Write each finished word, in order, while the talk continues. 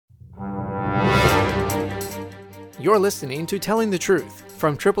You're listening to Telling the Truth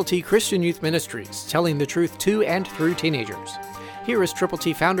from Triple T Christian Youth Ministries, telling the truth to and through teenagers. Here is Triple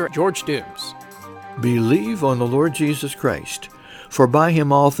T founder George Dooms. Believe on the Lord Jesus Christ, for by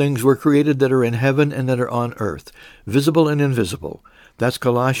him all things were created that are in heaven and that are on earth, visible and invisible. That's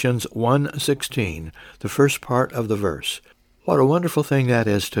Colossians 1:16, the first part of the verse. What a wonderful thing that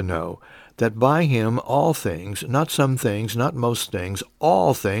is to know, that by him all things, not some things, not most things,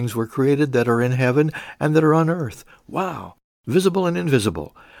 all things were created that are in heaven and that are on earth. Wow! Visible and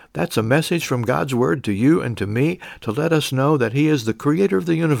invisible. That's a message from God's Word to you and to me to let us know that he is the creator of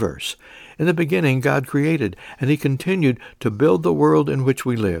the universe. In the beginning, God created, and he continued to build the world in which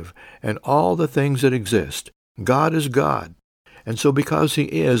we live, and all the things that exist. God is God. And so because he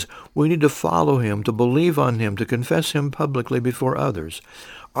is, we need to follow him, to believe on him, to confess him publicly before others.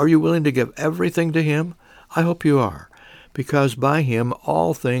 Are you willing to give everything to him? I hope you are, because by him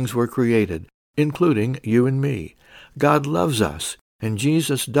all things were created, including you and me. God loves us, and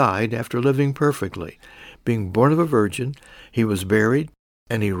Jesus died after living perfectly. Being born of a virgin, he was buried,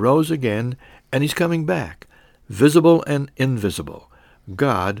 and he rose again, and he's coming back, visible and invisible.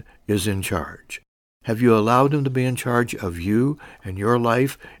 God is in charge. Have you allowed him to be in charge of you and your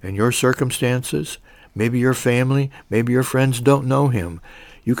life and your circumstances? Maybe your family, maybe your friends don't know him.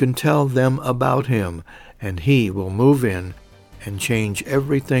 You can tell them about him, and he will move in and change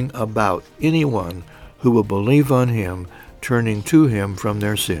everything about anyone who will believe on him, turning to him from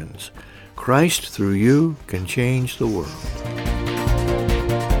their sins. Christ, through you, can change the world.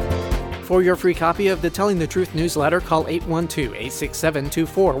 For your free copy of the Telling the Truth newsletter, call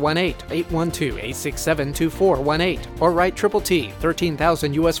 812-867-2418, 812-867-2418, or write Triple T,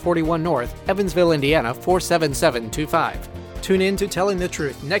 13,000 U.S. 41 North, Evansville, Indiana, 47725. Tune in to Telling the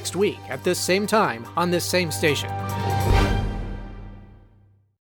Truth next week at this same time on this same station.